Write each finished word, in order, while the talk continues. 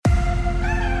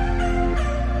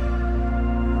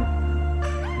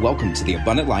Welcome to the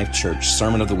Abundant Life Church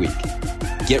Sermon of the Week.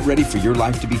 Get ready for your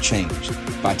life to be changed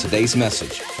by today's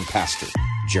message from Pastor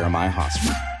Jeremiah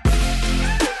Hosmer.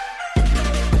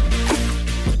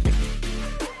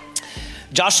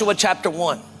 Joshua chapter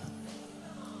 1.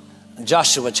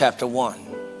 Joshua chapter 1.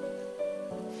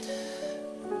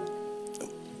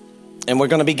 And we're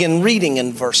going to begin reading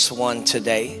in verse 1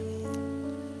 today.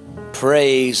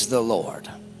 Praise the Lord.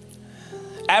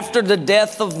 After the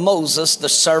death of Moses, the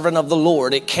servant of the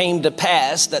Lord, it came to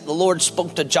pass that the Lord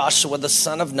spoke to Joshua, the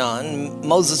son of Nun,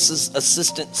 Moses'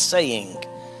 assistant, saying,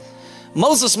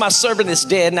 Moses, my servant, is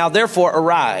dead. Now therefore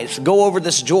arise, go over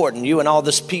this Jordan, you and all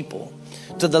this people,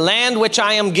 to the land which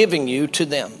I am giving to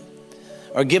them,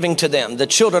 the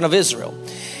children of Israel.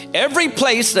 Every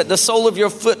place that the sole of your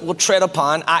foot will tread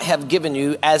upon, I have given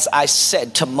you, as I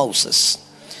said to Moses.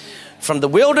 From the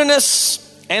wilderness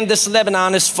and this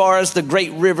Lebanon, as far as the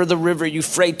great river, the river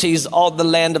Euphrates, all the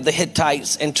land of the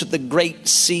Hittites, and to the great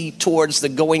sea towards the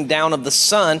going down of the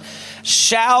sun,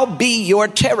 shall be your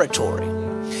territory.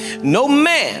 No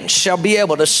man shall be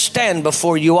able to stand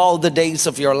before you all the days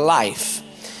of your life.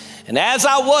 And as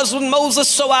I was with Moses,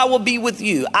 so I will be with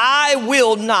you. I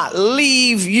will not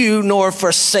leave you nor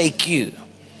forsake you.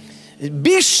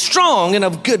 Be strong and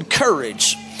of good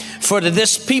courage. For to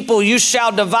this people you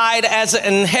shall divide as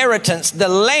an inheritance the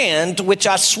land which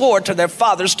I swore to their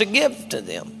fathers to give to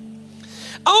them.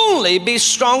 Only be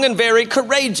strong and very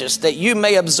courageous, that you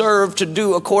may observe to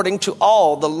do according to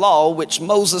all the law which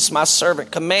Moses my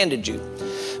servant commanded you.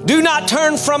 Do not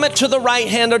turn from it to the right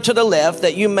hand or to the left,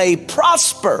 that you may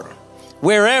prosper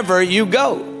wherever you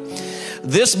go.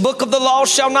 This book of the law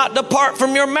shall not depart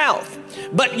from your mouth,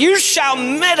 but you shall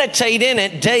meditate in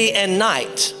it day and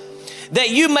night, that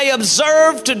you may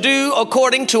observe to do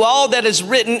according to all that is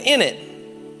written in it.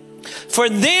 For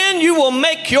then you will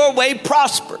make your way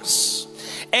prosperous,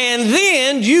 and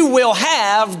then you will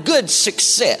have good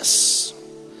success.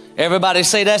 Everybody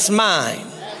say, that's mine.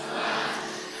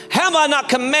 Have I not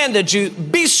commanded you?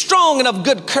 Be strong and of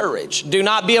good courage. Do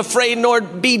not be afraid nor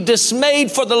be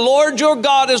dismayed, for the Lord your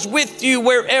God is with you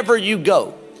wherever you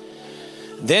go.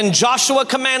 Then Joshua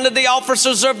commanded the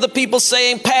officers of the people,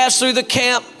 saying, pass through the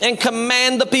camp and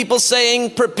command the people,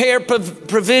 saying, prepare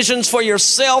provisions for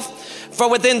yourself. For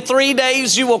within 3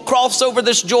 days you will cross over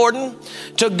this Jordan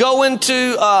to go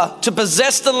into, to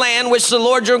possess the land which the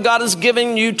Lord your God is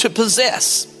giving you to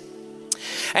possess.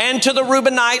 And to the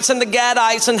Reubenites and the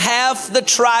Gadites and half the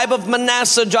tribe of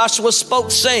Manasseh, Joshua spoke,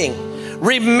 saying,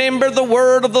 remember the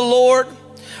word of the Lord,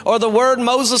 or the word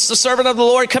Moses, the servant of the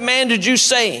Lord, commanded you,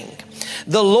 saying,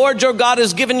 the Lord your God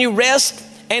has given you rest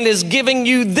and is giving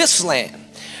you this land.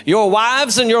 Your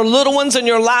wives and your little ones and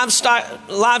your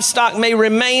livestock may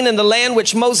remain in the land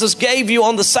which Moses gave you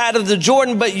on the side of the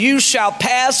Jordan, but you shall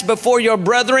pass before your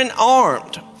brethren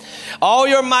armed, all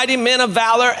your mighty men of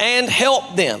valor, and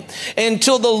help them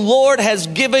until the Lord has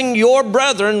given your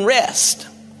brethren rest.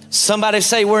 Somebody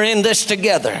say, we're in this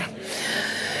together.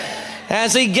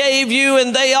 As he gave you,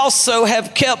 and they also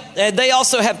have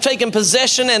taken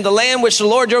possession in the land which the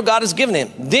Lord your God has given him.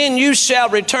 Then you shall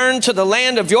return to the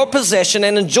land of your possession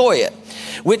and enjoy it,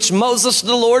 which Moses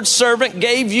the Lord's servant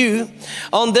gave you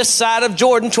on this side of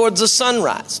Jordan towards the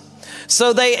sunrise.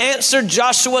 So they answered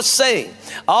Joshua, saying,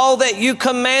 all that you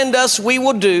command us we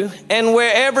will do, and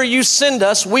wherever you send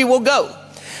us we will go.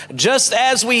 Just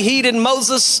as we heeded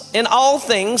Moses in all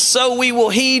things, so we will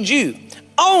heed you.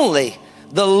 Only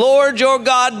the Lord your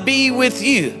God be with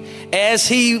you, as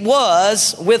he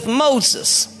was with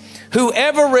Moses.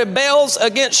 Whoever rebels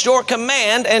against your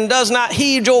command and does not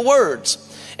heed your words,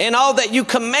 and all that you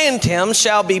command him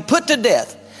shall be put to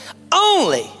death.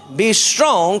 Only be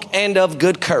strong and of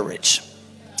good courage.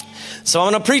 So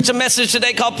I'm going to preach a message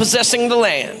today called Possessing the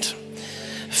Land.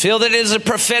 I feel that it is a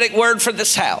prophetic word for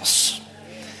this house.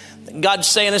 God's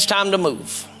saying it's time to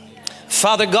move.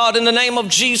 Father God, in the name of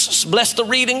Jesus, bless the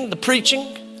reading, the preaching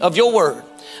of your word.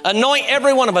 Anoint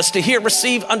every one of us to hear,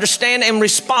 receive, understand, and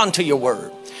respond to your word.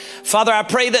 Father, I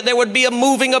pray that there would be a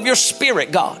moving of your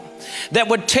spirit, God, that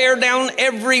would tear down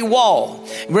every wall,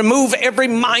 remove every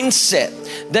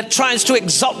mindset that tries to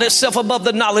exalt itself above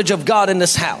the knowledge of God in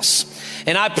this house.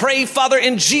 And I pray, Father,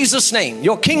 in Jesus' name,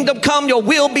 your kingdom come, your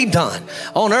will be done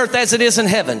on earth as it is in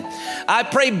heaven. I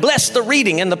pray, bless the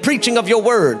reading and the preaching of your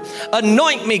word.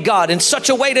 Anoint me, God, in such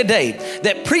a way today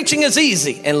that preaching is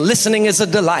easy and listening is a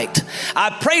delight.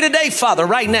 I pray today, Father,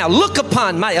 right now, look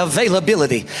upon my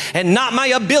availability and not my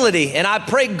ability. And I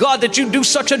pray, God, that you do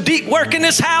such a deep work in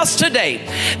this house today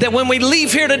that when we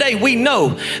leave here today, we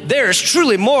know there is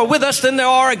truly more with us than there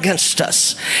are against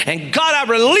us. And God, I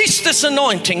release this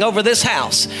anointing over this house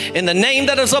house. In the name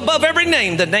that is above every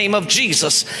name, the name of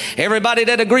Jesus. Everybody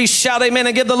that agrees, shout amen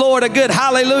and give the Lord a good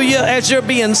hallelujah as you're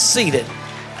being seated.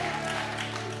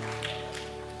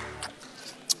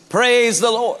 Praise the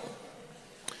Lord.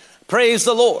 Praise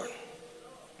the Lord.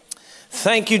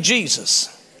 Thank you, Jesus.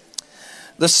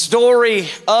 The story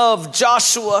of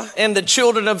Joshua and the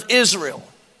children of Israel.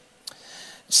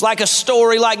 It's like a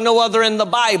story like no other in the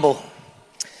Bible.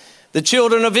 The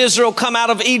children of Israel come out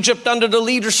of Egypt under the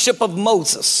leadership of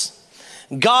Moses.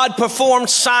 God performed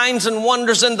signs and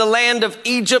wonders in the land of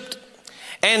Egypt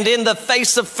and in the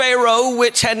face of Pharaoh,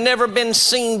 which had never been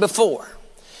seen before.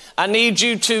 I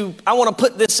want to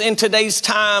put this in today's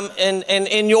time and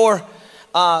in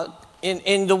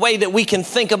the way that we can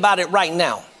think about it right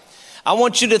now. I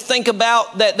want you to think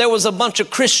about that there was a bunch of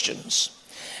Christians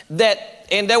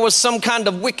and there was some kind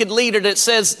of wicked leader that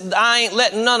says, I ain't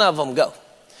letting none of them go.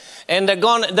 And they're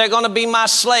going to be my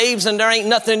slaves, and there ain't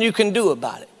nothing you can do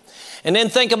about it. And then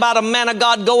think about a man of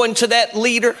God going to that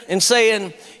leader and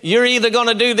saying, you're either going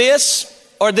to do this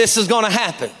or this is going to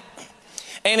happen.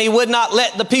 And he would not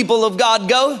let the people of God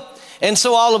go. And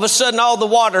so all of a sudden, all the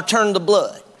water turned to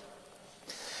blood.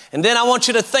 And then I want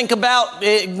you to think about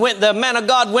the man of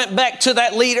God went back to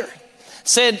that leader,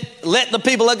 said, let the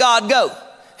people of God go.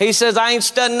 He says, I ain't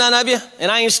studying none of you,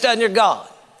 and I ain't studying your God.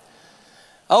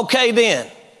 Okay, then.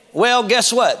 Well,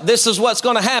 guess what? This is what's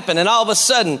going to happen. And all of a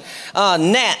sudden,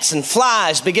 gnats and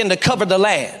flies begin to cover the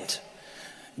land.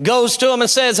 Goes to them and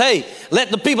says, hey, let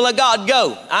the people of God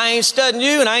go. I ain't studying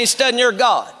you and I ain't studying your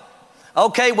God.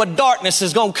 Okay, well, darkness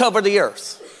is going to cover the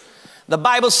earth. The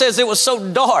Bible says it was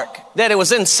so dark that it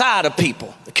was inside of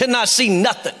people. They could not see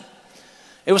nothing.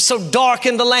 It was so dark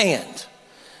in the land.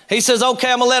 He says,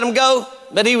 okay, I'm going to let him go.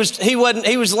 But he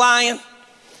was lying.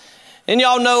 And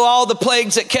y'all know all the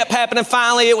plagues that kept happening.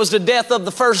 Finally, it was the death of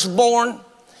the firstborn.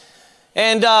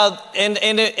 And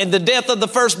the death of the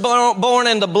firstborn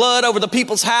and the blood over the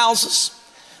people's houses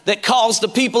that caused the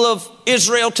people of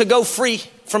Israel to go free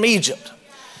from Egypt.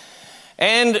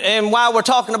 And while we're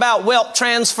talking about wealth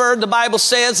transferred, the Bible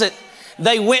says that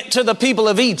they went to the people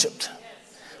of Egypt.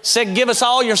 Said, give us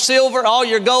all your silver, all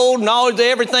your gold, and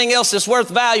everything else that's worth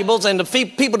valuables. And the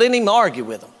people didn't even argue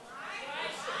with them.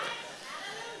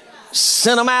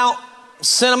 Sent them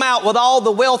out with all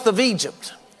the wealth of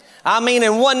Egypt. I mean,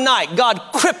 in one night, God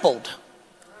crippled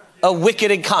a wicked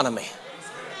economy.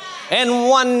 In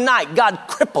one night, God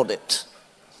crippled it.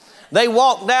 They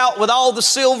walked out with all the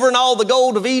silver and all the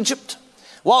gold of Egypt.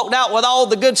 Walked out with all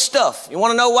the good stuff. You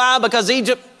want to know why? Because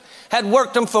Egypt had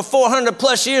worked them for 400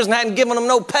 plus years and hadn't given them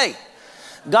no pay.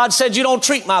 God said, you don't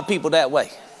treat my people that way.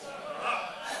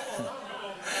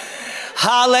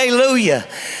 Hallelujah.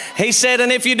 He said,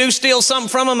 and if you do steal something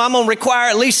from them, I'm going to require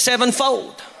at least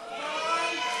sevenfold.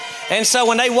 And so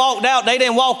when they walked out, they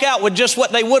didn't walk out with just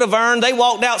what they would have earned. They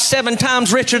walked out 7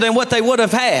 times richer than what they would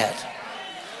have had.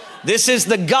 This is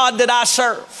the God that I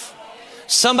serve.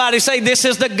 Somebody say, this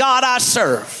is the God I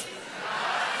serve.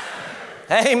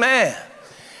 Amen.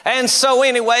 And so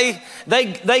anyway,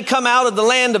 they come out of the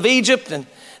land of Egypt and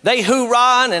they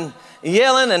hoorah and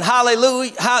yelling and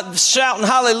hallelujah, shouting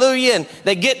hallelujah, and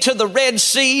they get to the Red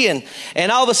Sea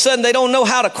and all of a sudden they don't know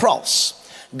how to cross.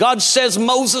 God says,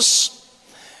 Moses,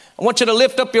 I want you to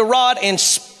lift up your rod and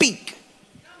speak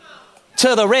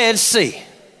to the Red Sea.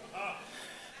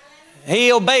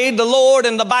 He obeyed the Lord,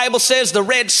 and the Bible says the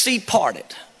Red Sea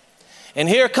parted. And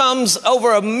here comes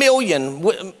over 1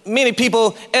 million, many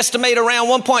people estimate around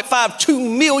 1.5, 2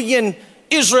 million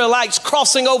Israelites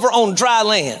crossing over on dry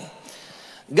land.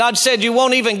 God said, you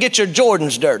won't even get your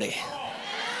Jordans dirty.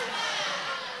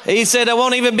 He said, there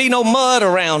won't even be no mud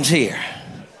around here.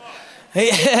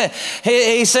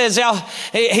 He says,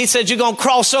 you're going to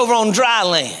cross over on dry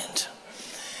land.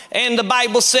 And the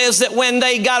Bible says that when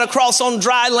they got across on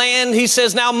dry land, he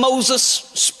says, now Moses,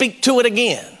 speak to it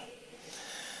again.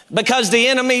 Because the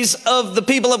enemies of the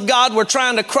people of God were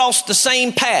trying to cross the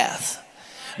same path.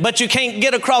 But you can't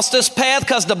get across this path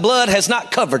because the blood has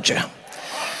not covered you.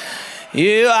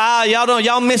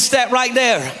 Y'all missed that right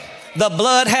there. The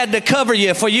blood had to cover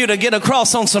you for you to get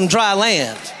across on some dry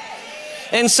land.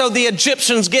 And so the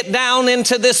Egyptians get down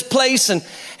into this place and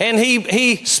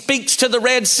he speaks to the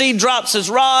Red Sea, drops his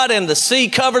rod, and the sea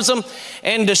covers them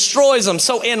and destroys them.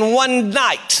 So in one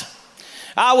night,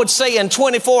 I would say in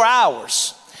 24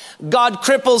 hours, God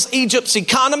cripples Egypt's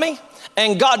economy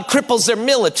and God cripples their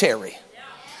military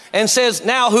and says,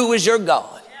 now who is your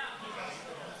God?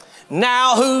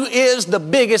 Now who is the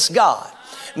biggest God?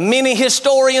 Many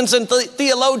historians and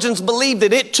theologians believe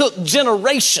that it took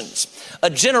generations. A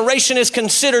generation is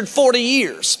considered 40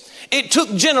 years. It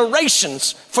took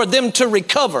generations for them to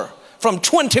recover from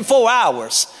 24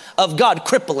 hours of God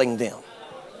crippling them.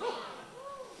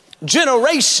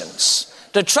 Generations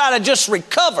to try to just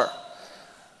recover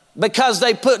because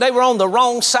they were on the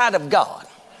wrong side of God.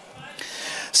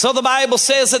 So the Bible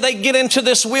says that they get into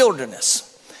this wilderness.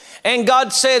 And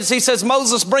God says, he says,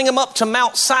 Moses, bring them up to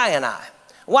Mount Sinai.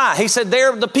 Why? He said,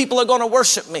 there the people are going to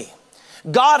worship me.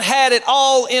 God had it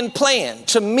all in plan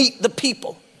to meet the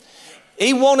people.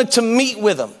 He wanted to meet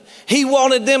with them. He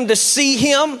wanted them to see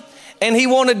him, and he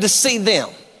wanted to see them.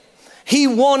 He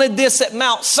wanted this at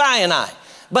Mount Sinai.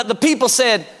 But the people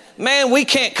said, man, we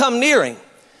can't come near him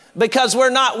because we're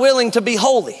not willing to be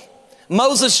holy.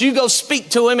 Moses, you go speak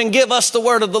to him and give us the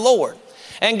word of the Lord.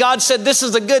 And God said, this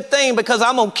is a good thing because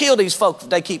I'm going to kill these folks if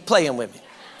they keep playing with me.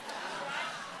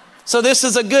 So this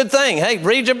is a good thing. Hey,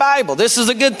 read your Bible. This is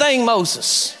a good thing,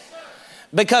 Moses.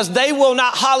 Because they will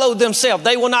not hallow themselves.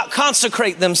 They will not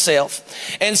consecrate themselves.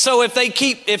 And so if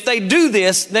they do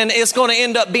this, then it's going to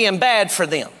end up being bad for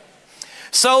them.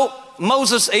 So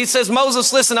Moses, he says,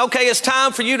 Moses, listen, okay, it's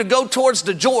time for you to go towards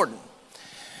the Jordan.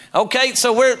 Okay,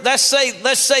 so let's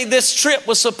say this trip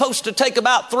was supposed to take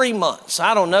about 3 months.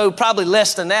 I don't know, probably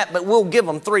less than that, but we'll give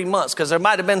them 3 months because there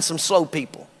might have been some slow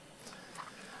people.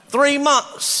 3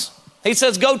 months. He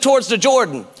says, go towards the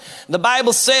Jordan. The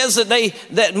Bible says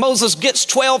that Moses gets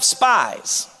 12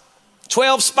 spies.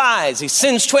 12 spies. He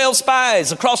sends 12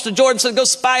 spies across the Jordan, says, go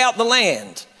spy out the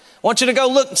land. I want you to go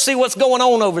look and see what's going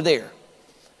on over there.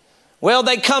 Well,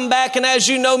 they come back, and as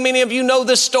you know, many of you know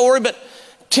this story, but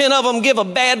 10 of them give a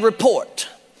bad report.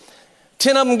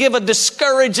 10 of them give a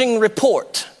discouraging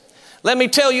report. Let me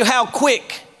tell you how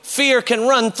quick fear can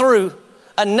run through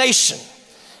a nation.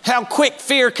 How quick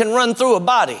fear can run through a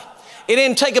body. It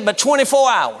didn't take it but 24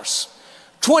 hours.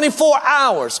 24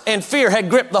 hours and fear had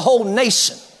gripped the whole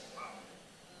nation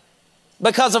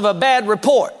because of a bad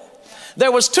report.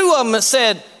 There was 2 of them that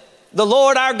said, the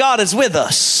Lord our God is with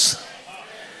us.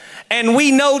 And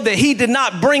we know that he did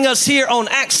not bring us here on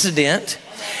accident.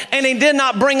 And he did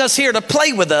not bring us here to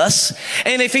play with us.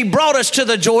 And if he brought us to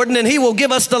the Jordan, then he will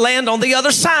give us the land on the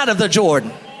other side of the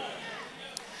Jordan.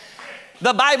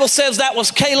 The Bible says that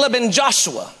was Caleb and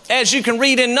Joshua. As you can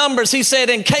read in Numbers, he said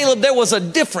in Caleb there was a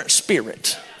different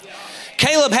spirit.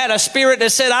 Caleb had a spirit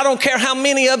that said, I don't care how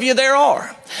many of you there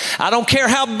are. I don't care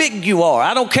how big you are.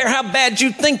 I don't care how bad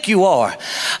you think you are.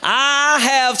 I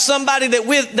have somebody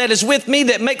that is with me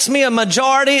that makes me a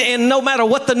majority, and no matter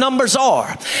what the numbers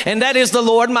are. And that is the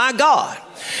Lord my God.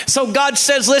 So God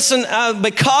says, listen,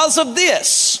 because of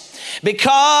this,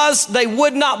 because they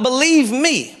would not believe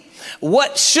me,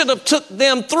 what should have took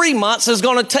them 3 months is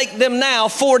going to take them now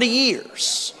 40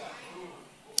 years.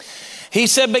 He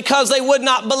said, because they would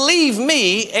not believe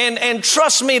me and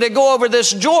trust me to go over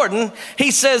this Jordan,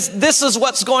 he says, this is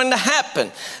what's going to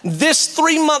happen. This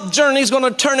 3-month journey is going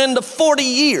to turn into 40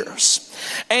 years.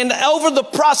 And over the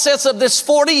process of this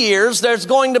 40 years, there's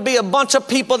going to be a bunch of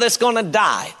people that's going to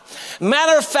die.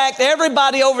 Matter of fact,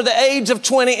 everybody over the age of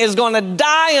 20 is going to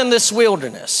die in this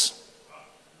wilderness.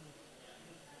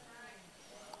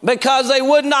 Because they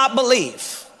would not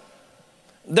believe.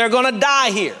 They're going to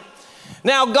die here.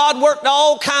 Now, God worked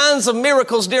all kinds of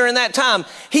miracles during that time.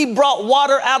 He brought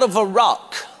water out of a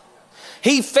rock.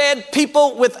 He fed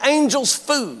people with angels'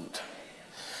 food.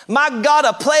 My God,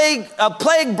 a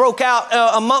plague broke out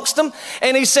amongst them.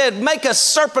 And he said, make a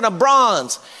serpent of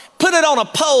bronze, put it on a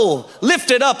pole,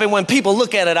 lift it up, and when people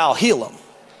look at it, I'll heal them.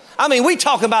 I mean, we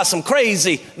talk about some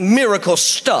crazy miracle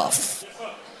stuff.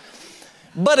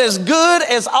 But as good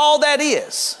as all that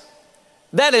is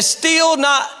still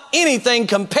not anything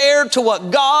compared to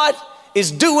what God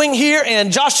is doing here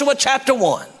in Joshua chapter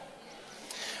 1.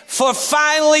 For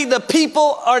finally the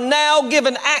people are now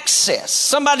given access.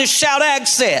 Somebody shout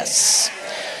access.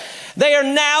 They are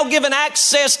now given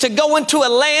access to go into a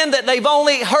land that they've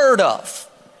only heard of.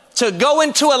 To go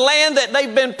into a land that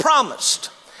they've been promised.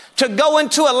 To go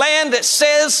into a land that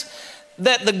says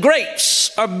that the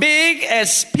grapes are big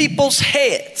as people's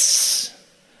heads.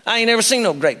 I ain't never seen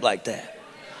no grape like that.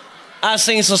 I've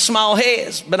seen some small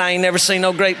heads, but I ain't never seen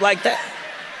no grape like that.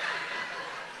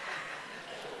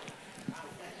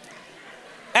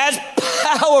 As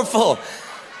powerful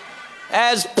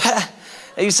as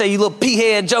you say, you little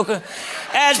pea-head joker.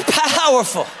 As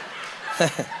powerful.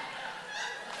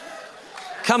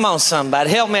 Come on,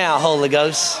 somebody. Help me out, Holy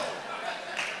Ghost.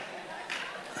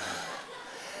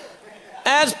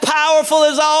 As powerful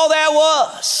as all that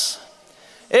was,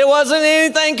 it wasn't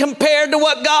anything compared to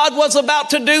what God was about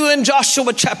to do in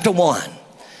Joshua chapter 1.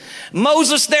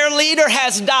 Moses, their leader,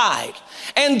 has died,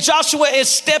 and Joshua is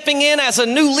stepping in as a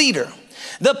new leader.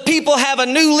 The people have a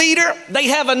new leader. They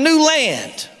have a new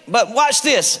land. But watch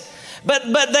this.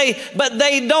 but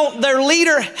they don't, their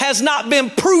leader has not been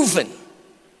proven.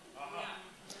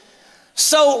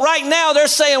 So right now they're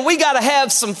saying we got to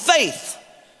have some faith.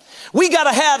 We got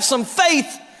to have some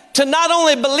faith to not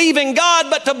only believe in God,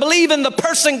 but to believe in the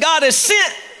person God has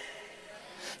sent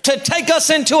to take us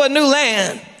into a new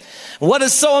land. What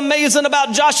is so amazing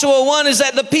about Joshua 1 is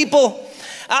that the people,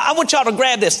 I want y'all to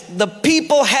grab this. The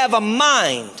people have a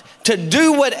mind to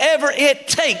do whatever it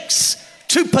takes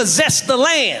to possess the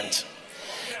land.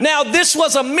 Now, this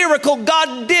was a miracle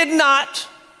God did not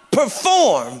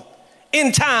perform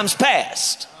in times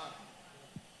past.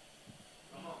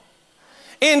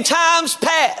 In times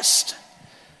past,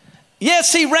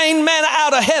 yes, he rained manna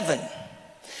out of heaven.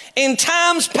 In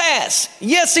times past,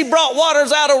 yes, he brought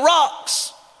waters out of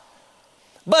rocks.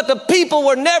 But the people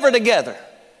were never together.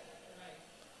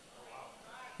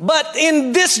 But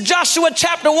in this Joshua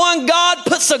chapter 1, God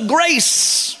puts a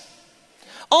grace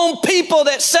on people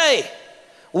that say,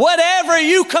 whatever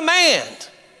you command,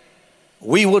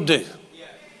 we will do.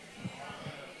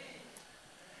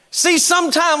 See,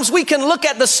 sometimes we can look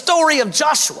at the story of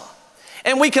Joshua,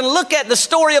 and we can look at the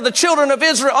story of the children of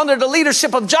Israel under the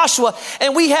leadership of Joshua,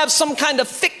 and we have some kind of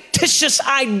fictitious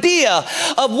idea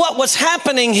of what was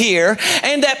happening here,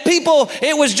 and that people,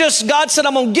 it was just, God said,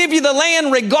 I'm going to give you the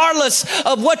land regardless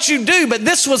of what you do. But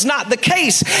this was not the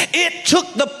case. It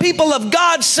took the people of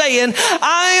God saying,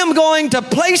 I am going to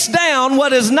place down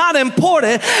what is not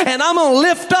important, and I'm going to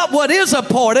lift up what is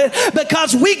important,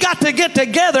 because we got to get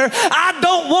together. I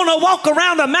don't want to walk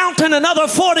around a mountain another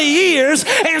 40 years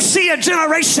and see a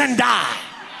generation die.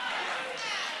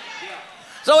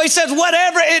 So he says,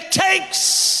 whatever it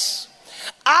takes,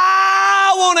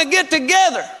 I want to get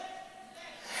together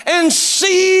and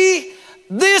see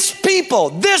this people,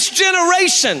 this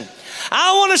generation.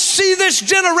 I want to see this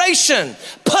generation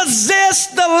possess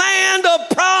the land of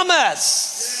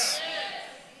promise.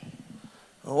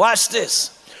 Watch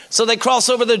this. So they cross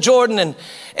over the Jordan, and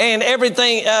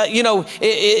everything,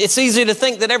 it's easy to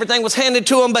think that everything was handed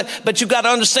to them, but you got to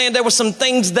understand there were some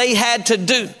things they had to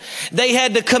do. They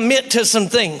had to commit to some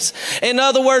things. In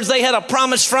other words, they had a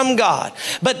promise from God,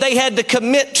 but they had to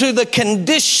commit to the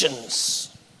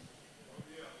conditions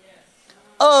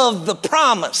of the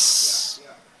promise.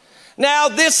 Now,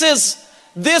 this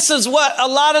is what a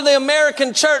lot of the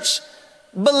American church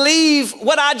believe.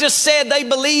 What I just said they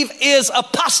believe is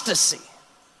apostasy.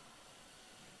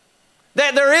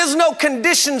 That there is no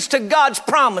conditions to God's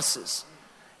promises.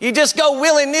 You just go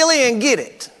willy-nilly and get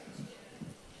it.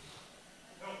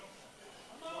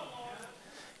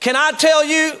 Can I tell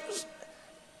you,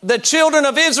 the children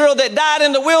of Israel that died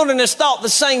in the wilderness thought the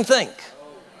same thing.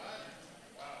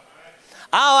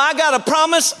 Oh, I got a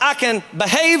promise. I can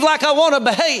behave like I want to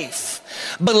behave.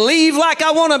 Believe like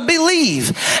I want to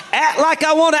believe. Act like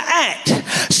I want to act.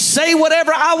 Say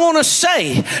whatever I want to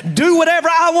say. Do whatever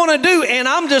I want to do. And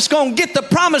I'm just going to get the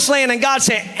promised land. And God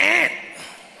said,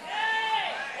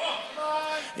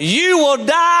 you will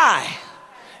die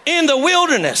in the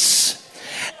wilderness.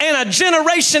 And a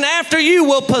generation after you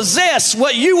will possess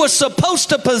what you were supposed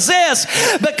to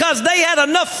possess, because they had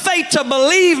enough faith to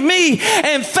believe me.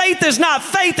 And faith is not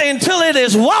faith until it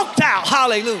is walked out.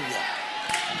 Hallelujah.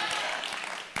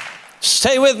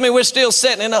 Stay with me. We're still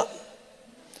setting it up.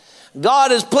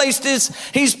 God has placed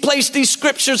He's placed these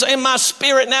scriptures in my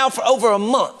spirit now for over a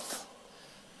month.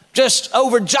 Just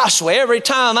over Joshua. Every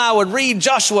time I would read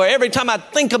Joshua, every time I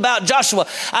think about Joshua,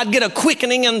 I'd get a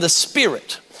quickening in the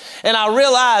spirit. And I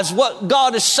realize what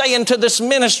God is saying to this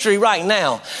ministry right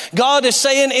now. God is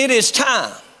saying it is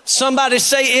time. Somebody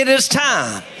say it is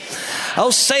time. Oh,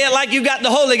 say it like you got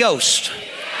the Holy Ghost.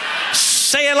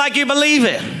 Say it like you believe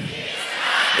it.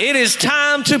 It is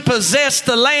time to possess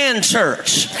the land,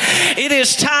 church. It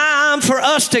is time for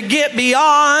us to get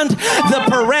beyond the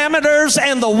parameters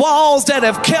and the walls that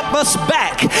have kept us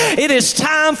back. It is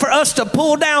time for us to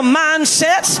pull down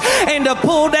mindsets and to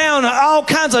pull down all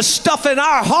kinds of stuff in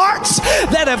our hearts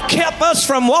that have kept us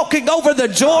from walking over the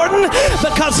Jordan,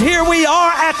 because here we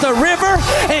are at the river,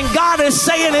 and God is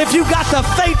saying, if you got the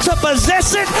faith to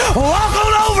possess it, walk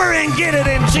on over and get it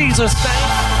in Jesus'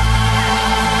 name.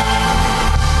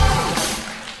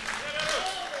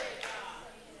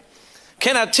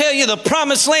 Can I tell you, the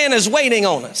promised land is waiting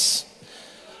on us?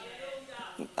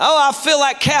 Oh, I feel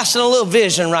like casting a little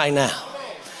vision right now.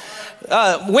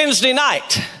 Wednesday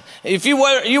night, if you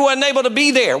weren't able to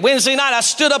be there, Wednesday night I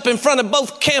stood up in front of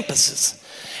both campuses,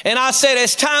 and I said,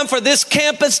 it's time for this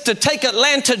campus to take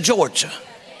Atlanta, Georgia.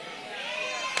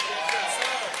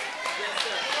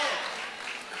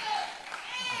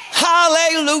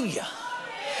 Hallelujah.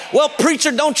 Well,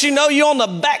 preacher, don't you know you're on the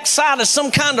backside of some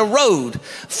kind of road?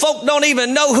 Folk don't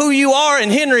even know who you are in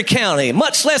Henry County,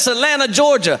 much less Atlanta,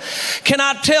 Georgia. Can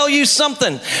I tell you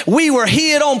something? We were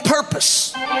hid on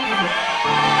purpose.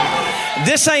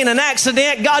 This ain't an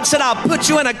accident. God said, I'll put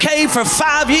you in a cave for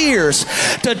 5 years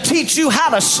to teach you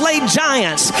how to slay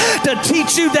giants, to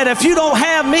teach you that if you don't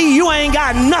have me, you ain't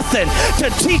got nothing, to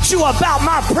teach you about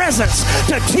my presence,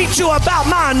 to teach you about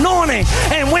my anointing.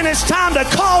 And when it's time to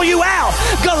call you out,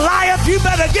 Goliath, you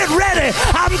better get ready.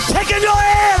 I'm taking your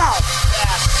head off.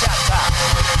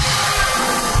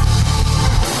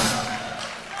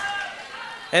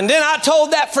 And then I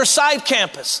told that Forsyth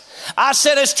campus. I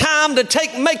said, it's time to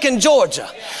take Macon, Georgia.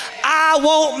 I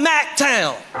want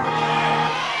Mactown.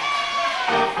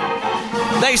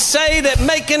 They say that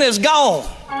Macon is gone.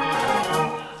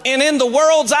 And in the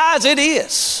world's eyes, it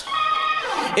is.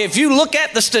 If you look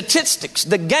at the statistics,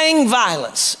 the gang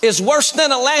violence is worse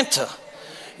than Atlanta.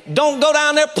 Don't go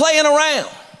down there playing around.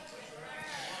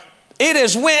 It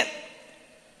has went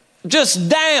just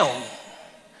down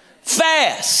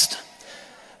fast.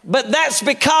 But that's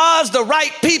because the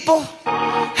right people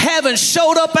haven't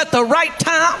showed up at the right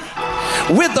time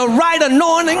with the right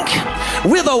anointing,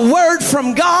 with a word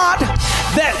from God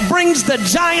that brings the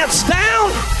giants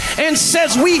down and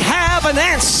says we have an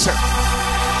answer.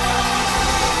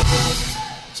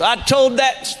 So I told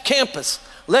that campus,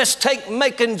 let's take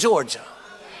Macon, Georgia.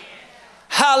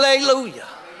 Hallelujah.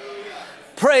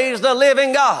 Praise the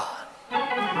living God.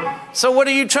 So what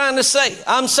are you trying to say?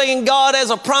 I'm saying God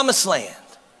has a promised land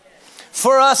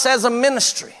for us as a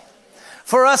ministry,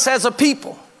 for us as a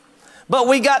people. But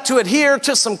we got to adhere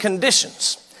to some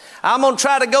conditions. I'm going to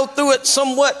try to go through it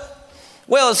somewhat,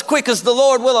 well, as quick as the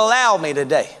Lord will allow me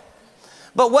today.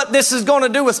 But what this is going to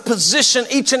do is position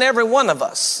each and every one of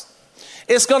us.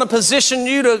 It's going to position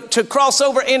you to cross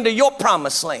over into your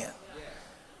promised land.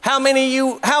 How many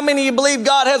of you believe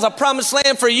God has a promised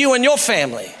land for you and your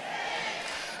family?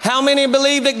 How many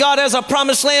believe that God has a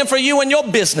promised land for you and your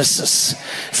businesses,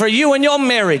 for you and your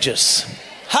marriages?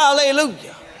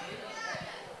 Hallelujah.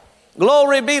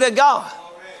 Glory be to God.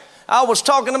 I was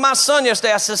talking to my son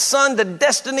yesterday. I said, son, the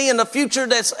destiny and the future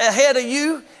that's ahead of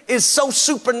you is so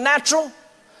supernatural,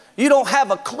 you don't have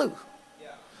a clue.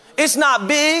 It's not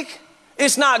big.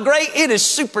 It's not great. It is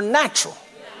supernatural.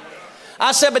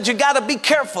 I said, but you got to be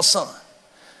careful, son.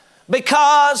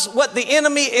 Because what the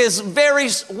enemy is very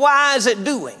wise at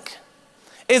doing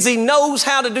is he knows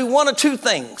how to do one of two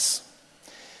things.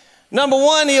 Number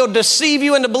one, he'll deceive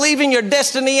you into believing your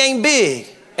destiny ain't big,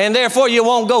 and therefore you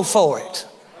won't go for it.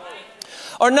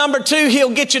 Or number two,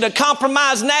 he'll get you to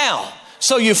compromise now,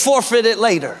 so you forfeit it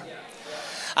later.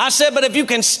 I said, but if you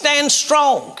can stand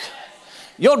strong,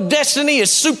 your destiny is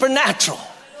supernatural.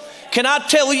 Can I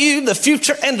tell you the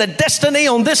future and the destiny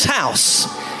on this house?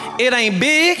 It ain't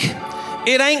big,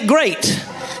 it ain't great,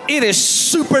 it is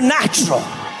supernatural.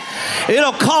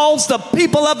 It'll cause the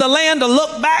people of the land to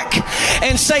look back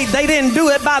and say they didn't do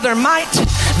it by their might,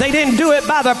 they didn't do it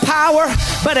by their power,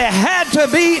 but it had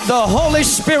to be the Holy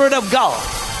Spirit of God.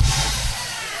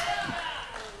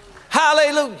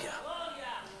 Hallelujah.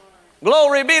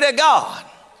 Glory be to God.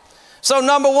 So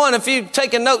number one, if you're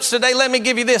taking notes today, let me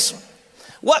give you this one.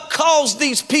 What caused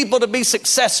these people to be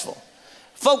successful?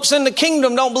 Folks in the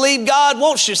kingdom don't believe God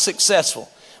wants you successful.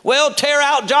 Well, tear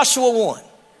out Joshua 1.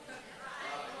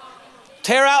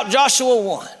 Tear out Joshua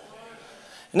 1.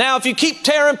 Now, if you keep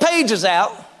tearing pages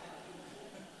out,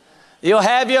 you'll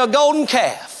have your golden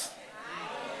calf.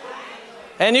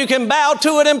 And you can bow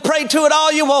to it and pray to it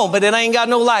all you want, but it ain't got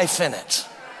no life in it.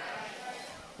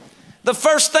 The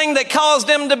first thing that caused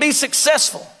them to be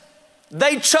successful,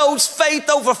 they chose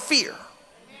faith over fear.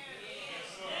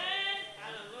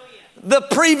 The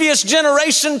previous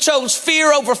generation chose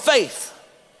fear over faith.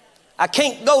 I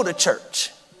can't go to church.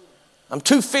 I'm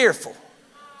too fearful.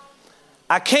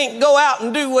 I can't go out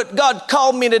and do what God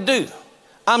called me to do.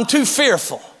 I'm too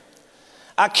fearful.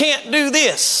 I can't do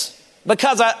this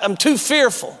because I'm too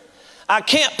fearful. I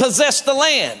can't possess the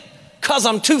land because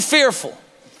I'm too fearful.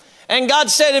 And God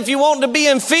said, if you want to be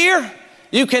in fear,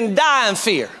 you can die in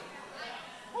fear.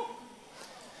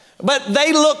 But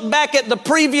they looked back at the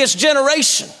previous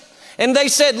generation and they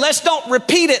said, let's don't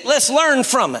repeat it. Let's learn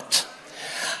from it.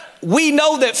 We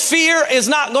know that fear is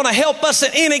not going to help us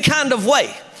in any kind of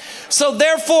way. So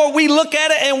therefore we look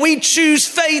at it and we choose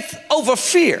faith over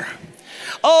fear.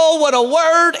 Oh, what a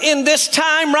word in this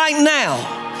time right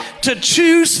now, to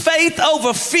choose faith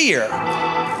over fear.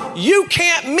 You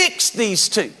can't mix these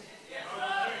two.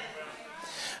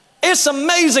 It's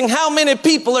amazing how many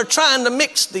people are trying to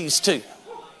mix these two.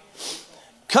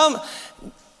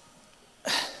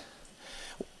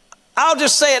 I I'll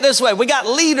just say it this way. We got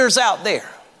leaders out there.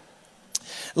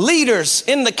 Leaders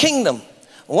in the kingdom.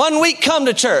 1 week come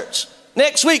to church.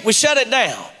 Next week we shut it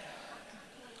down.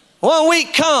 1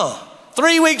 week come.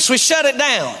 3 weeks we shut it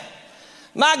down.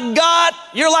 My God,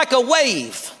 you're like a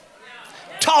wave,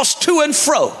 tossed to and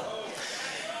fro.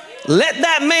 Let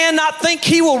that man not think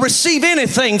he will receive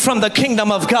anything from the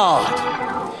kingdom of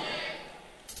God.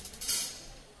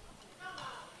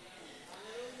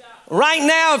 Right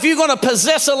now, if you're going to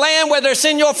possess a land, whether it's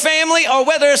in your family or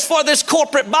whether it's for this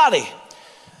corporate body,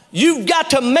 you've got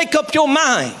to make up your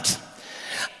mind.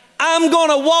 I'm going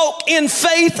to walk in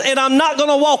faith and I'm not going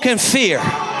to walk in fear.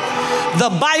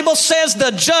 The Bible says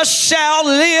the just shall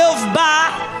live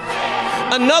by.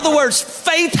 In other words,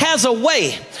 faith has a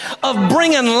way of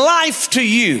bringing life to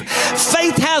you.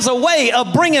 Faith has a way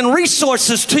of bringing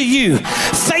resources to you.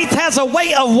 Faith has a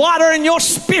way of watering your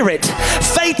spirit.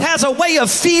 Faith has a way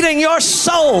of feeding your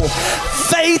soul.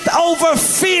 Faith over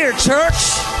fear,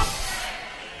 church.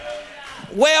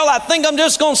 Well, I think I'm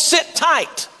just going to sit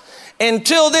tight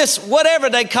until this, whatever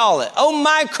they call it,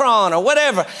 Omicron or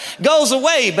whatever, goes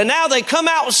away. But now they come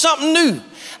out with something new.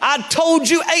 I told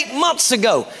you 8 months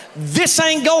ago, this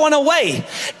ain't going away.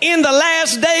 In the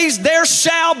last days, there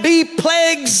shall be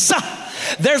plagues.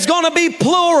 There's going to be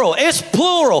plural. It's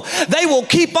plural. They will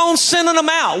keep on sending them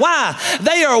out. Why?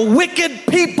 They are wicked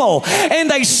people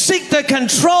and they seek to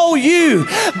control you,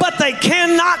 but they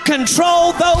cannot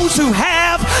control those who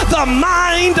have the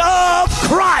mind of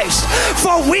Christ.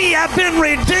 For we have been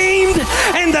redeemed,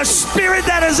 and the spirit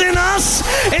that is in us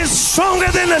is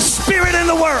stronger than the spirit in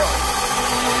the world.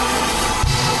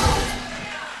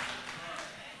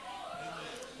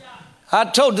 I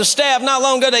told the staff not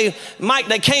long ago,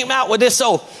 they came out with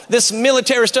this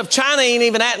military stuff. China ain't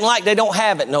even acting like they don't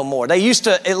have it no more. They used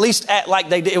to at least act like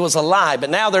it was a lie, but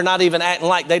now they're not even acting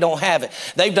like they don't have it.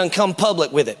 They've done come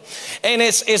public with it. And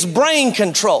it's brain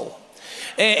control.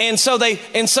 And so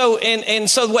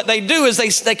what they do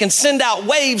is they can send out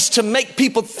waves to make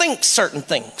people think certain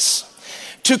things,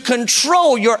 to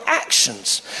control your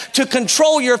actions, to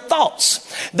control your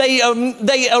thoughts. They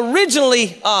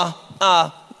originally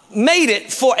made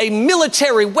it for a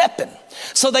military weapon,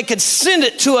 so they could send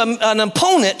it to an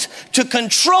opponent to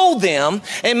control them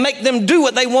and make them do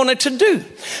what they wanted to do.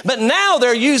 But now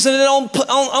they're using it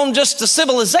on just the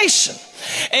civilization.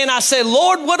 And I said,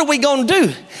 Lord, what are we going to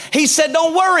do? He said,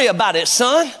 don't worry about it,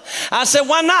 son. I said,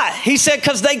 why not? He said,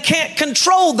 because they can't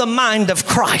control the mind of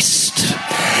Christ.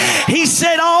 He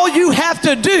said, all you have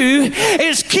to do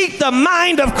is keep the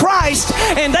mind of Christ,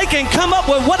 and they can come up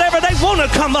with whatever they want to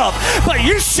come up. But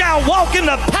you shall walk in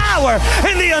the power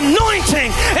and the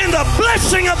anointing and the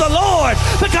blessing of the Lord,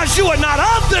 because you are not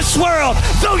of this world,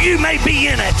 though you may be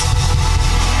in it.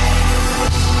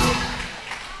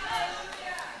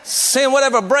 Send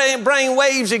whatever brain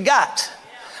waves you got.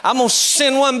 I'm going to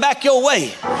send one back your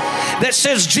way that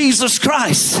says Jesus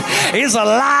Christ is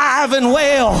alive and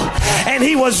well, and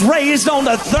he was raised on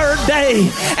the third day,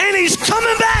 and he's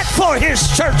coming back for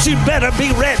his church. You better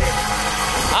be ready.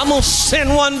 I'm going to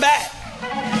send one back.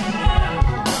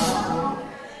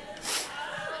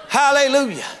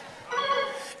 Hallelujah.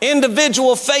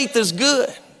 Individual faith is good.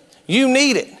 You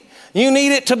need it. You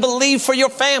need it to believe for your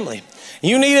family.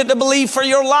 You need it to believe for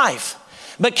your life.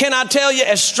 But can I tell you,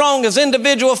 as strong as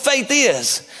individual faith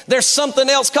is, there's something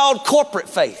else called corporate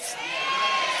faith.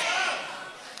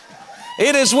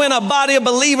 It is when a body of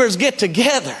believers get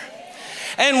together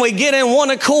and we get in one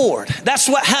accord. That's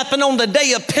what happened on the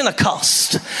day of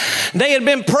Pentecost. They had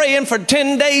been praying for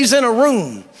 10 days in a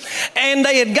room, and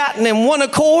they had gotten in one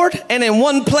accord and in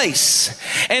one place.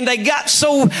 And they got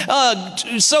so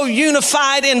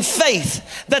unified in faith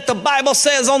that the Bible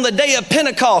says on the day of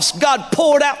Pentecost, God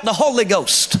poured out the Holy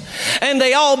Ghost. And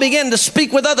they all began to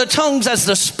speak with other tongues as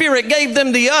the Spirit gave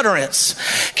them the utterance.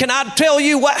 Can I tell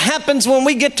you what happens when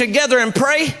we get together and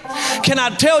pray? Can I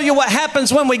tell you what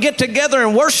happens when we get together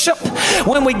and worship?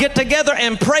 When we get together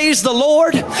and praise the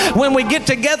Lord? When we get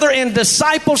together in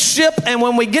discipleship and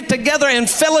when we get together in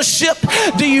fellowship?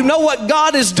 Do you know what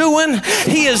God is doing?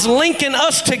 He is linking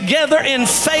us together in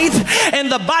faith.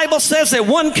 And the Bible says that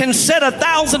one can set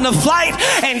 1,000 to flight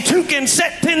and two can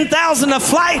set 10,000 to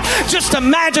flight. Just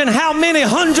imagine how many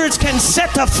hundreds can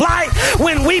set to flight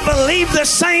when we believe the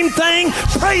same thing,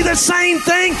 pray the same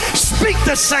thing, speak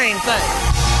the same thing.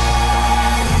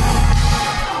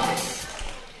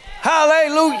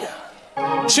 Hallelujah.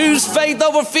 Choose faith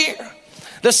over fear.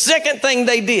 The second thing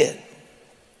they did.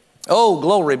 Oh,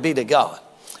 glory be to God.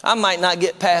 I might not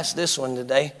get past this one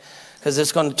today because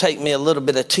it's going to take me a little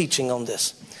bit of teaching on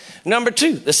this. Number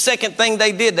two, the second thing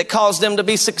they did that caused them to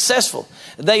be successful,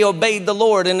 they obeyed the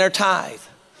Lord in their tithe.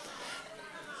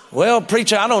 Well,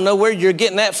 preacher, I don't know where you're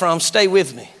getting that from. Stay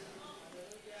with me.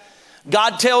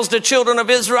 God tells the children of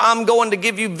Israel, I'm going to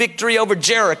give you victory over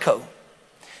Jericho.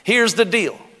 Here's the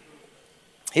deal.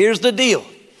 Here's the deal.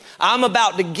 I'm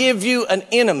about to give you an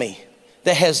enemy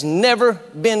that has never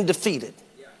been defeated.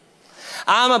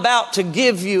 I'm about to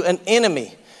give you an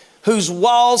enemy whose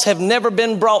walls have never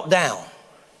been brought down.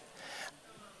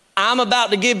 I'm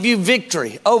about to give you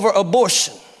victory over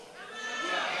abortion.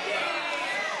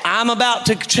 I'm about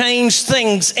to change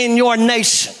things in your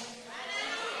nation.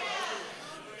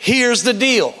 Here's the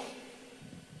deal.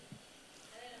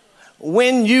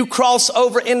 When you cross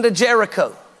over into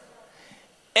Jericho,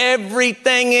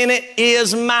 everything in it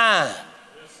is mine.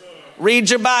 Read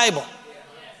your Bible.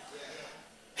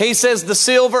 He says the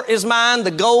silver is mine,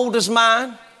 the gold is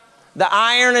mine, the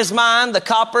iron is mine, the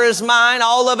copper is mine,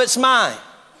 all of it's mine.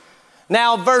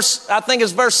 Now I think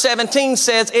it's verse 17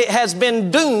 says it has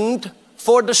been doomed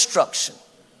for destruction.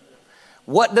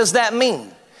 What does that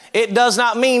mean? It does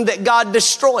not mean that God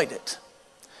destroyed it.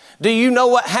 Do you know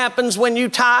what happens when you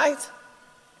tithe?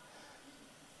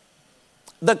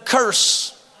 The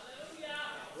curse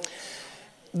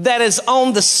that is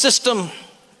on the system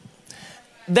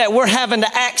that we're having to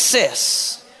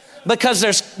access, because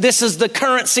this is the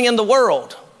currency in the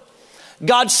world.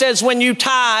 God says when you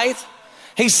tithe,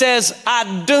 he says,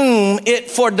 I doom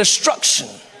it for destruction.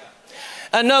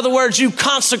 In other words, you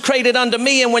consecrate it unto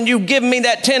me, and when you give me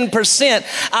that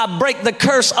 10%, I break the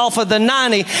curse off of the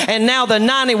 90, and now the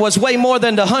 90 was way more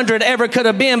than the 100 ever could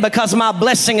have been because my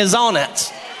blessing is on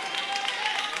it.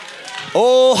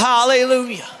 Oh,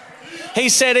 hallelujah. He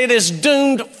said it is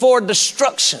doomed for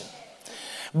destruction.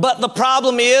 But the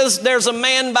problem is there's a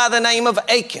man by the name of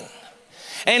Achan.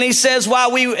 And he says,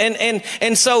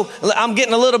 so I'm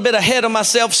getting a little bit ahead of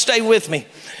myself. Stay with me.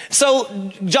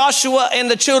 So Joshua and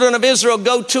the children of Israel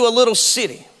go to a little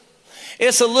city.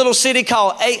 It's a little city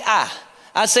called Ai.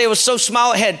 I say it was so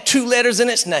small it had 2 letters in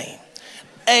its name.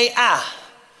 Ai.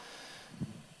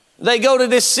 They go to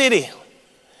this city.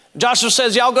 Joshua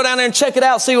says, y'all go down there and check it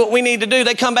out, see what we need to do.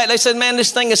 They come back, they said, man,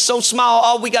 this thing is so small.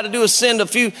 All we got to do is send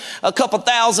a couple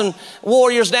thousand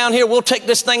warriors down here. We'll take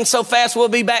this thing so fast, we'll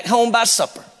be back home by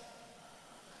supper.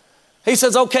 He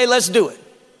says, okay, let's do it.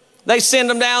 They send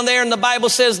them down there, and the Bible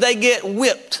says they get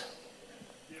whipped.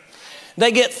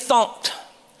 They get thumped.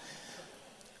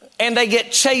 And they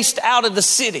get chased out of the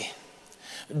city.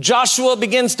 Joshua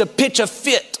begins to pitch a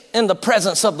fit in the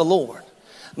presence of the Lord.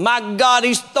 My God,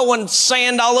 he's throwing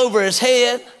sand all over his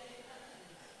head.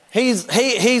 He's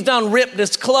done ripped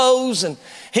his clothes, and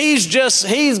he's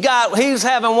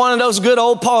having one of those good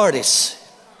old parties.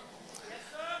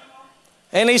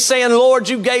 And he's saying, Lord,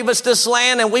 you gave us this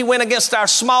land, and we went against our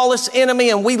smallest enemy,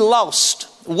 and we lost.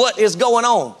 What is going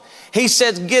on? He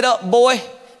says, get up, boy.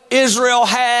 Israel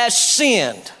has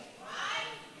sinned.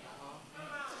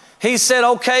 He said,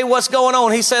 okay, what's going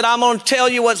on? He said, I'm going to tell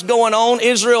you what's going on.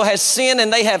 Israel has sinned,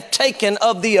 and they have taken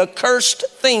of the accursed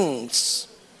things.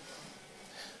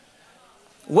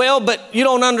 Well, but you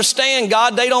don't understand,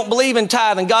 God. They don't believe in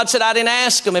tithing. God said, I didn't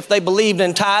ask them if they believed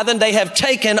in tithing. They have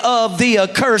taken of the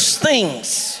accursed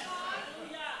things.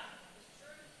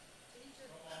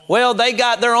 Well, they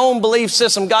got their own belief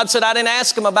system. God said, I didn't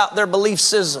ask them about their belief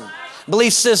system.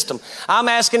 I'm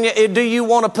asking you, do you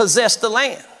want to possess the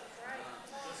land?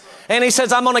 And he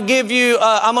says, I'm going to give you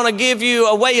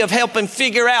a way of helping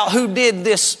figure out who did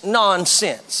this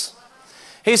nonsense.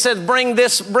 He said, bring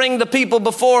the people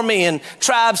before me and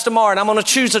tribes tomorrow. And I'm going to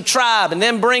choose a tribe, and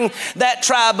then bring that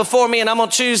tribe before me, and I'm going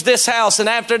to choose this house. And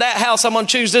after that house, I'm going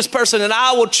to choose this person, and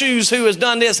I will choose who has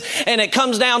done this. And it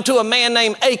comes down to a man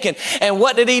named Achan. And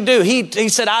what did he do? He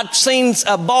said, I've seen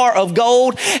a bar of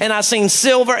gold, and I've seen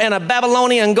silver and a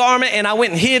Babylonian garment, and I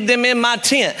went and hid them in my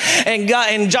tent.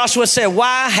 And Joshua said,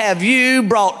 why have you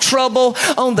brought trouble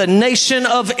on the nation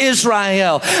of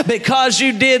Israel? Because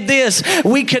you did this,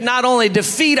 we could not only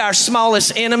defeat our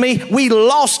smallest enemy, we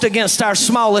lost against our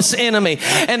smallest enemy.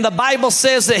 And the Bible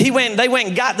says that they went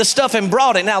and got the stuff and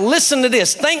brought it. Now listen to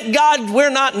this. Thank God we're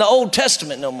not in the Old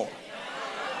Testament no more.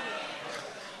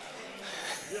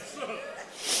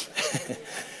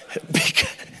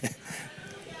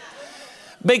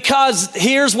 Because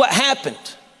here's what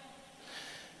happened.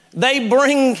 They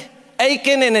bring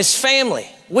Achan and his family.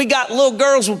 We got little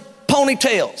girls with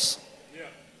ponytails,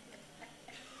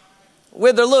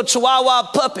 with their little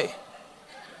Chihuahua puppy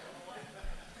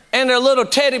and their little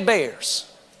teddy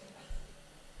bears.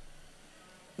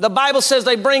 The Bible says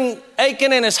they bring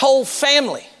Achan and his whole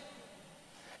family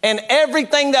and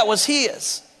everything that was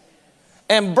his,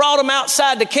 and brought them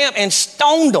outside the camp and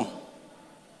stoned them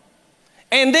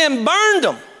and then burned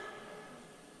them.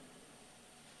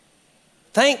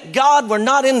 Thank God we're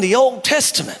not in the Old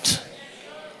Testament.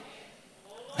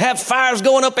 Have fires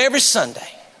going up every Sunday.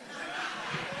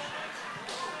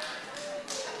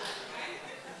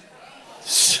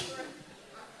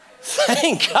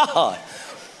 Thank God.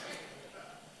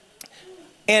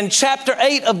 In chapter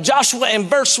 8 of Joshua and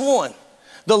verse 1,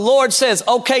 the Lord says,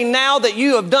 okay, now that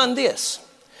you have done this,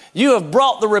 you have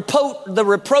brought the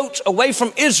reproach away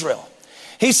from Israel.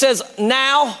 He says,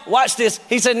 now, watch this.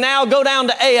 He said, now go down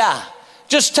to Ai.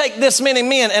 Just take this many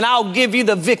men and I'll give you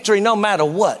the victory no matter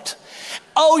what.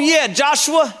 Oh yeah,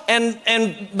 Joshua,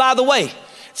 and by the way,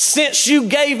 since you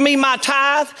gave me my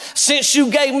tithe, since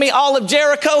you gave me all of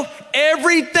Jericho,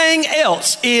 everything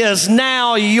else is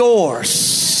now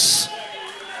yours.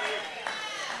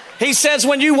 He says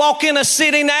when you walk in a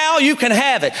city now, you can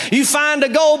have it. You find a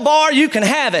gold bar, you can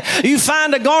have it. You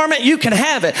find a garment, you can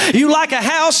have it. You like a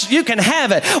house, you can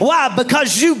have it. Why?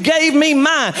 Because you gave me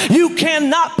mine. You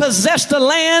cannot possess the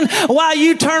land while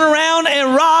you turn around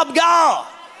and rob God.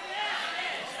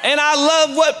 And I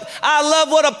love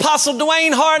what Apostle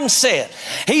Dwayne Harden said.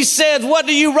 He said, what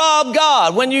do you rob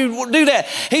God when you do that?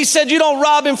 He said, you don't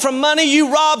rob him from money.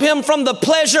 You rob him from the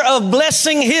pleasure of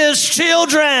blessing his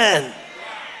children.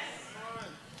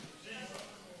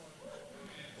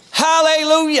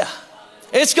 Hallelujah.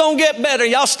 It's going to get better.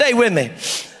 Y'all stay with me.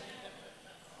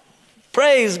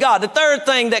 Praise God. The third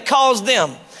thing that caused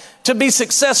them to be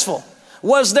successful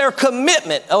was their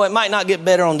commitment. Oh, it might not get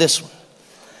better on this one.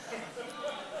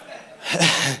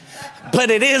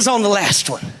 But it is on the last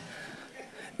one.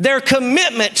 Their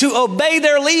commitment to obey